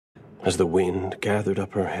as the wind gathered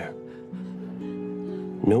up her hair.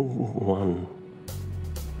 No one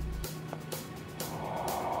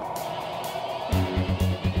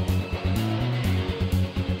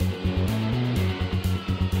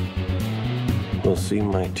will see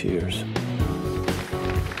my tears.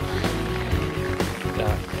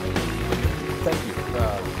 Thank you.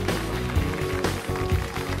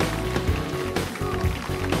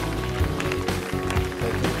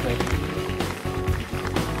 Thank you.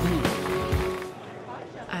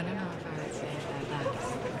 I don't know if I would say it like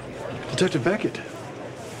that. Detective Beckett,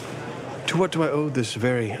 to what do I owe this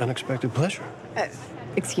very unexpected pleasure?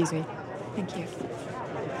 Excuse me. Thank you.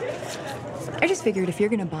 I just figured if you're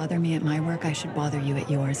going to bother me at my work, I should bother you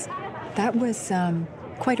at yours. That was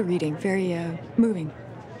quite a reading, very moving.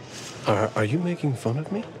 Are you making fun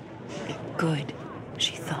of me? Good,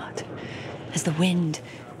 she thought, as the wind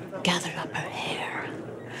gathered up her hair.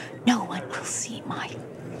 No one will see my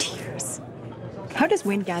tears. How does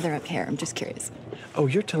wind gather up hair? I'm just curious. Oh,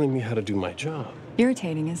 you're telling me how to do my job.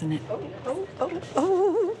 Irritating, isn't it?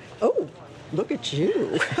 Oh, look at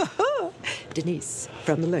you. Denise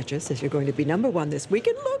from the Ledger says you're going to be #1 this week,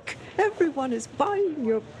 and look, everyone is buying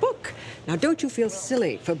your book. Now, don't you feel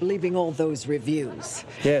silly for believing all those reviews?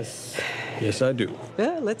 Yes. Yes, I do.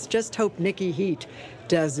 Well, let's just hope Nikky Heat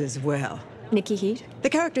does as well. Nikky Heat? The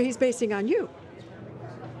character he's basing on you.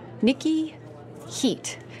 Nikky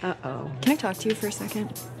Heat. Uh-oh. Can I talk to you for a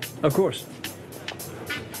second? Of course.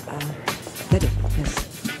 Betty,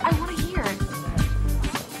 yes. I want to hear.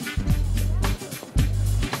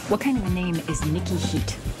 What kind of a name is Nikky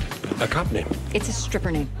Heat? A cop name. It's a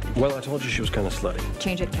stripper name. Well, I told you she was kind of slutty.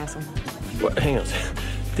 Change it, Castle. Well, hang on.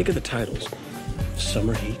 Think of the titles.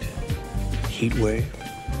 Summer Heat. Heat Wave.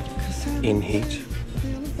 In Heat.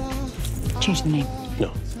 Change the name.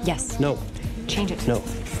 No. Yes. No. Change it. No.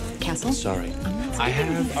 Castle? Sorry. I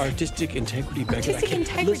have artistic integrity, Beckett. Artistic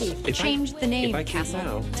integrity. Change the name, Castle.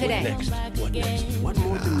 Now, today. What next? What next? What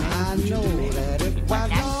more demands would you demand?